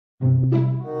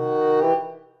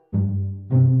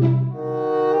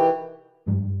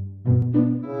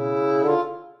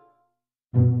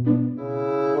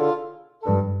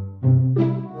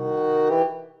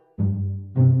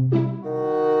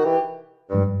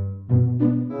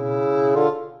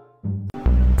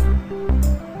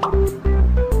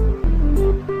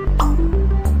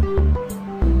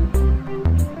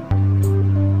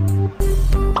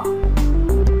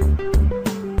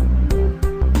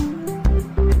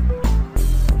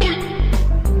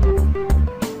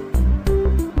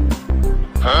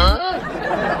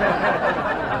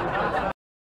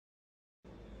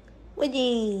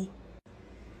Woody.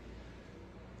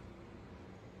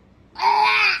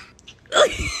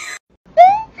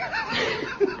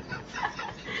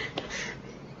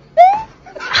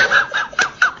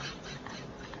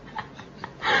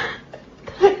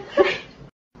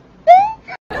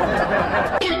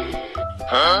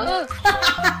 Huh?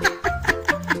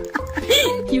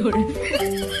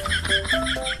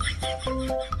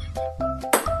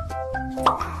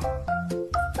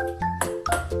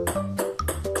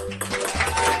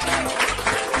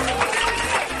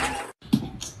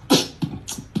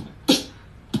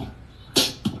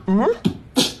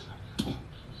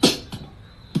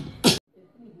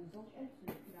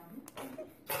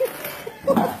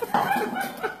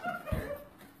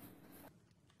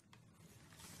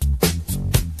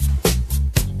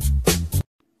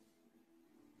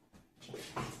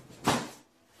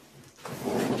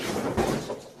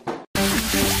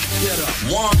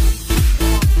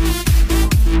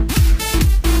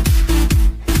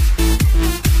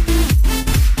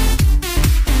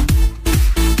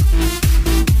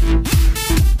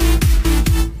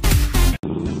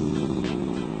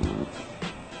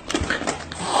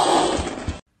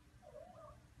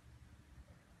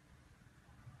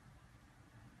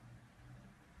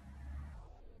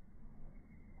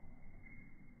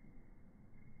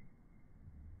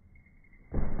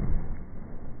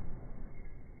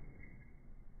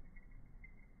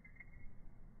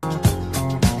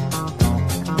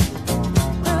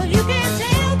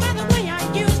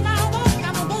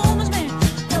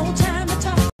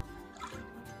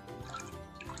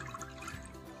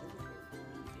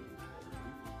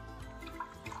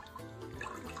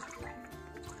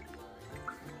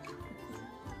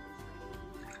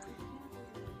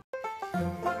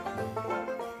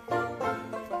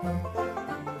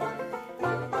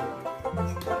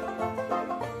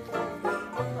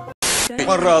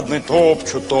 Парадный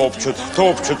топчут, топчут,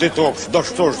 топчут и топчут. Да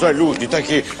что ж за люди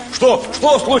такие? Что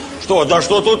случилось? Что? Да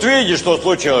что тут видишь, что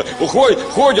случилось?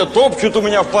 Ходят, топчут у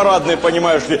меня в парадной,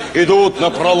 понимаешь ли, идут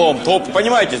на пролом.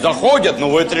 Понимаете, заходят, ну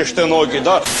вытришь ты ноги,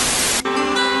 да?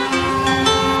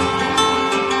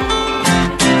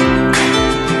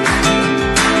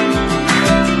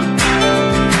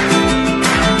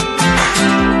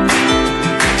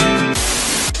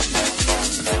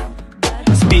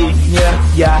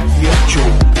 Я верчу,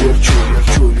 верчу,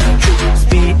 верчу, верчу.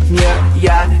 Спиннер,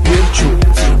 я верчу,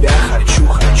 тебя хочу,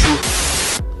 хочу.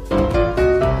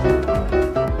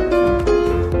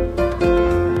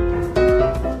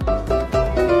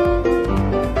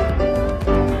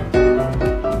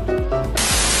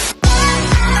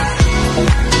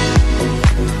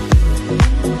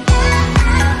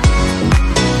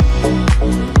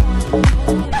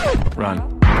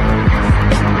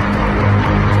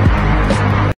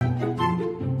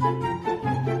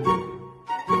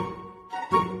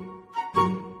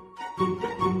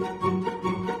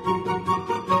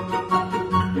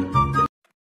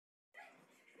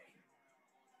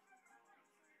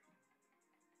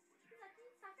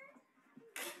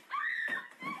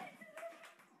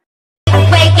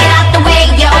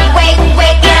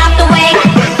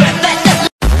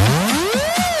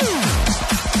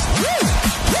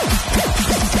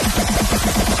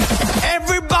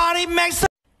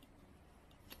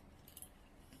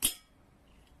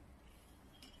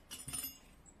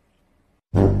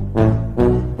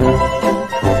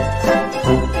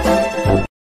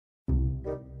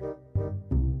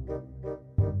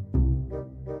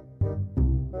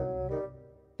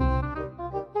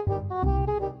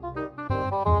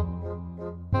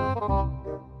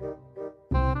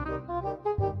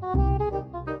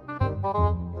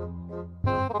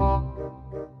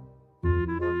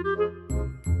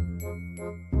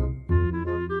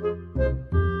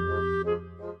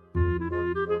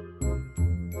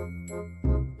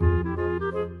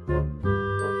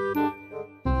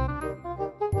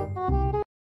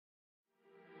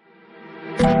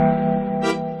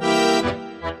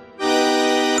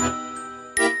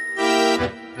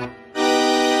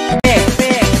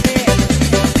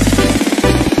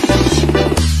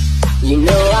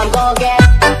 I'm gon' get.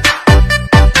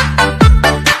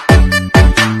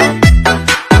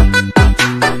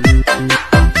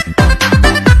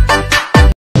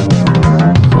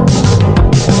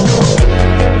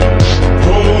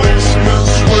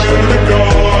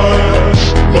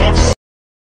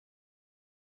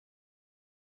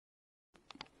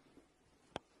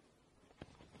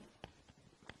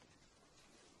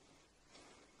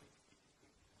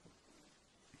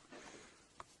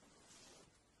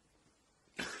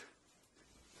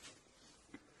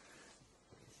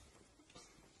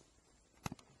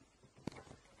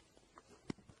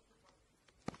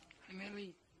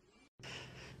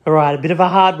 Alright, a bit of a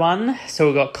hard one. So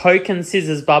we've got Coke and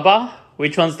scissors, Bubba.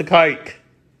 Which one's the Coke?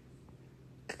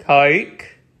 Coke.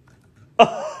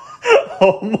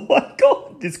 Oh my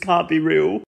god, this can't be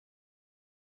real.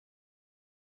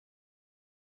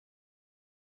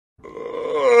 O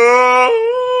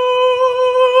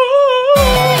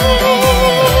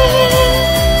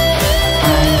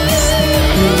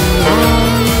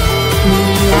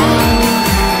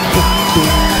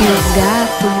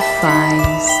gato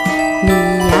faz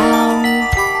miau,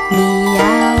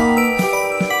 miau.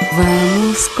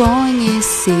 Vamos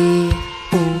conhecer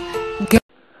o gato.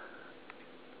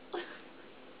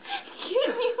 You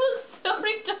look so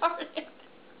retarded.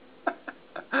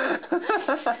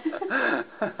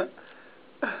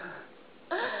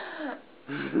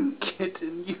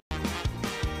 Kitten, you.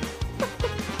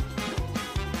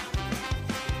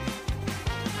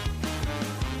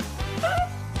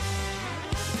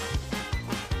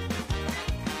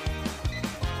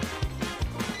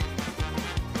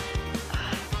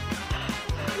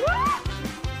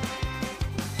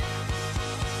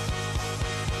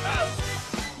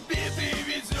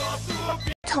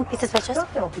 Don't be suspicious.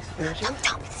 Don't be suspicious.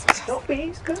 Don't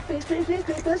be suspicious. Don't be suspicious.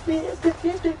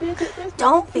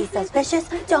 Don't be suspicious.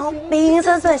 Don't be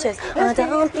suspicious.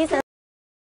 Don't be suspicious.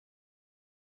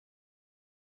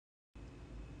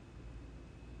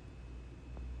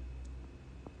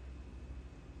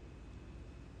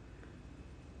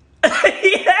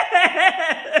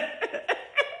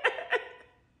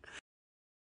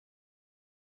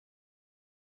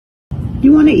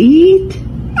 You want to eat?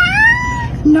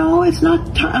 No, it's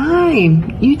not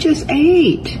time. You just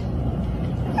ate.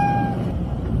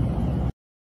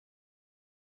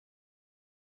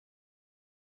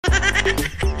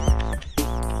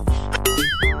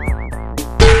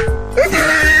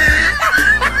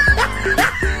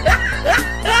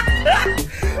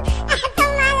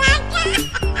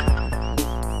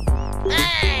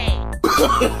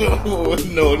 Oh,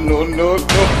 no, no, no, no.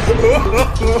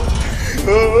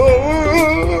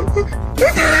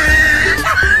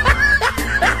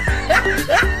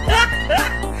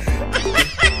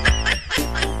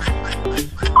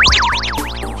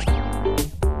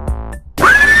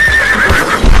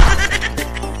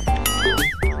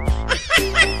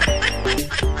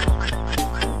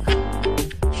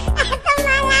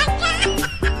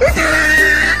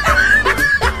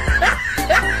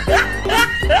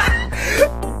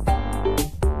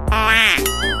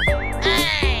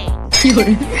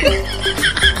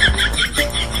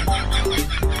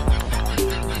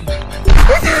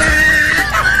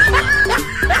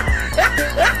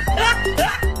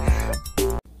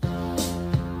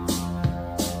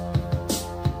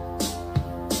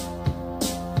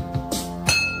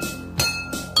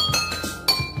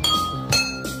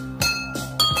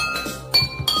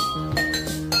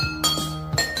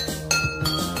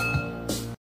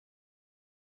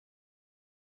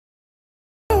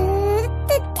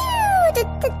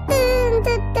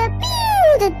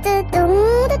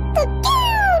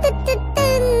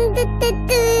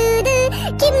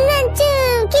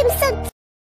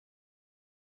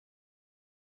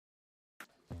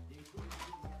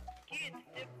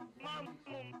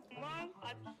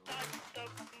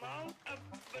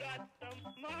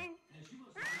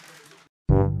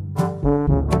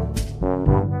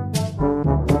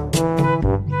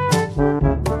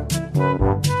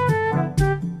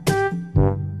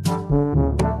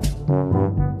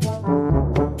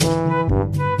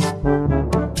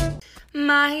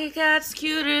 My cat's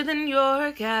cuter than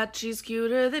your cat. She's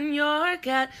cuter than your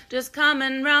cat. Just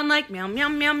coming round like meow, meow,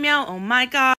 meow, meow. Oh my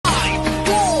god. 5,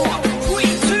 4, 3,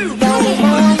 2, 5,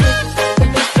 4,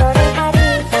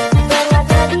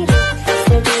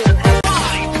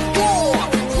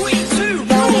 3, 2,